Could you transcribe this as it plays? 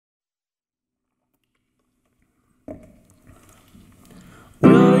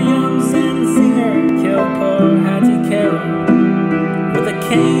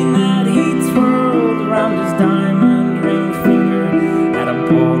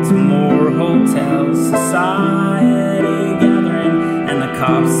Baltimore hotel society gathering, and the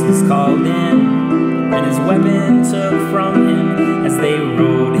cops was called in, and his weapon took from him as they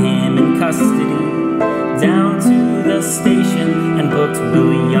rode him in custody down to the station and booked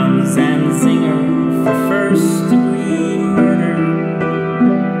Williams and Zinger for first-degree murder.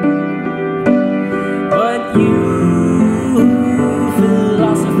 But you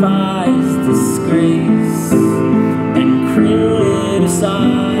philosophize disgrace and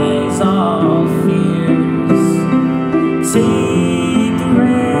criticize all fears. Take the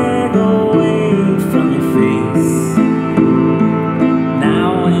rag away from your face.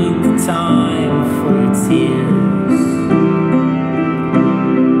 Now ain't the time for your tears.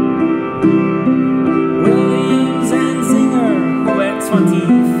 Williams and Zinger, who at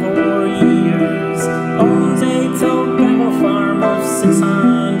 24 years owns a tobacco farm of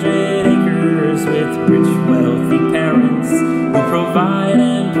 600 acres with rich, wealthy parents who provide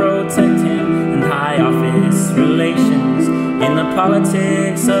and protect him in high office relations in the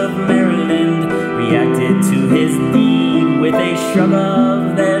politics of Maryland, reacted to his deed with a shrug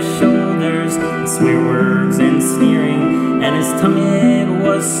of their shoulders, swear words and sneering, and his tongue it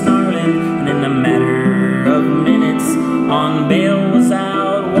was snarling, and in a matter of minutes on bail was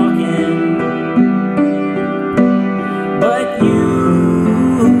out walking. But you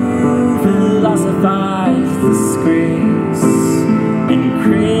philosophize disgrace and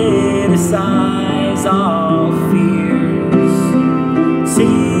criticize all fears.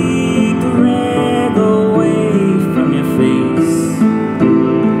 Take the rag away from your face.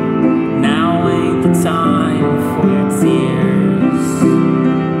 Now ain't the time for your tears.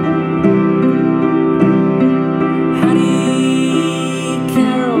 Hattie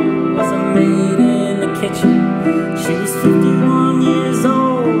Carroll was a maid in the kitchen. She was 51 years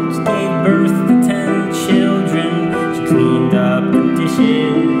old. She gave birth to 10 children. She cleaned up the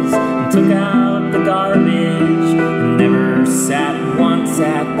dishes and took out the garbage, and never sat once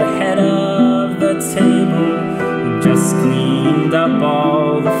at the head of the table. We just cleaned up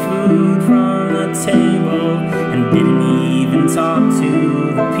all the food from the table and didn't even talk to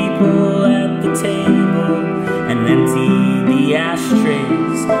the people at the table, and emptied the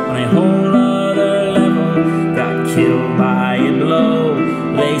ashtrays on a whole other level. Got killed by a blow,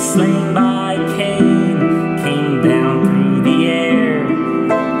 lay slain by Cain, came down through the air,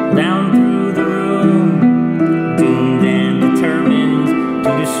 down through the room, doomed and determined to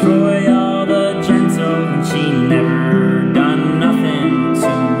destroy all the gentle, and she never done nothing to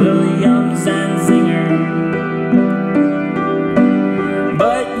Williams and Zinger.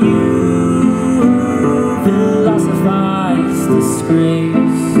 But you philosophize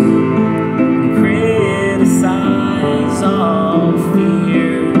disgrace and criticize all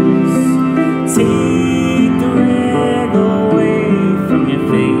fears. Take the rag away from your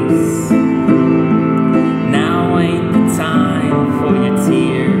face. Now ain't the time for your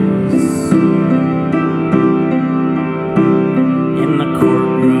tears. In the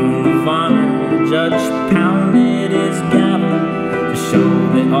courtroom of honor, the judge pounded his gavel to show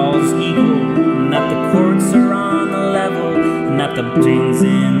that all's equal, and that the courts are on the level, and that the things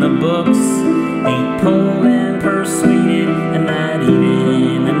in the books ain't pulled and persuaded, and that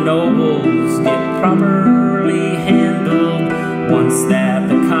even the nobles get properly handled once that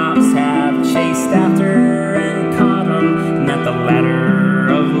the cops have chased after and caught them, and that the ladder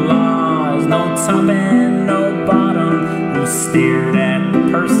of law is no top and no bottom, who stared at the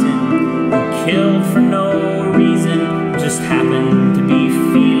person who killed for no reason, just happened to be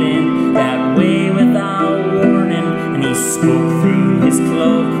feeling that way without warning, and he spoke through his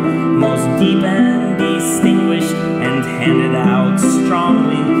cloak, most deep and distinguished, and handed out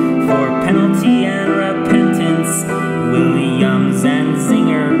strongly for penalty and repentance Williams and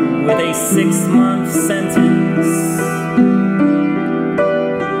Zinger with a 6-month sentence.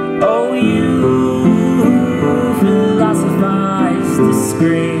 Oh, you philosophize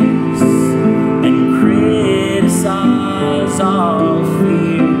disgrace and criticize all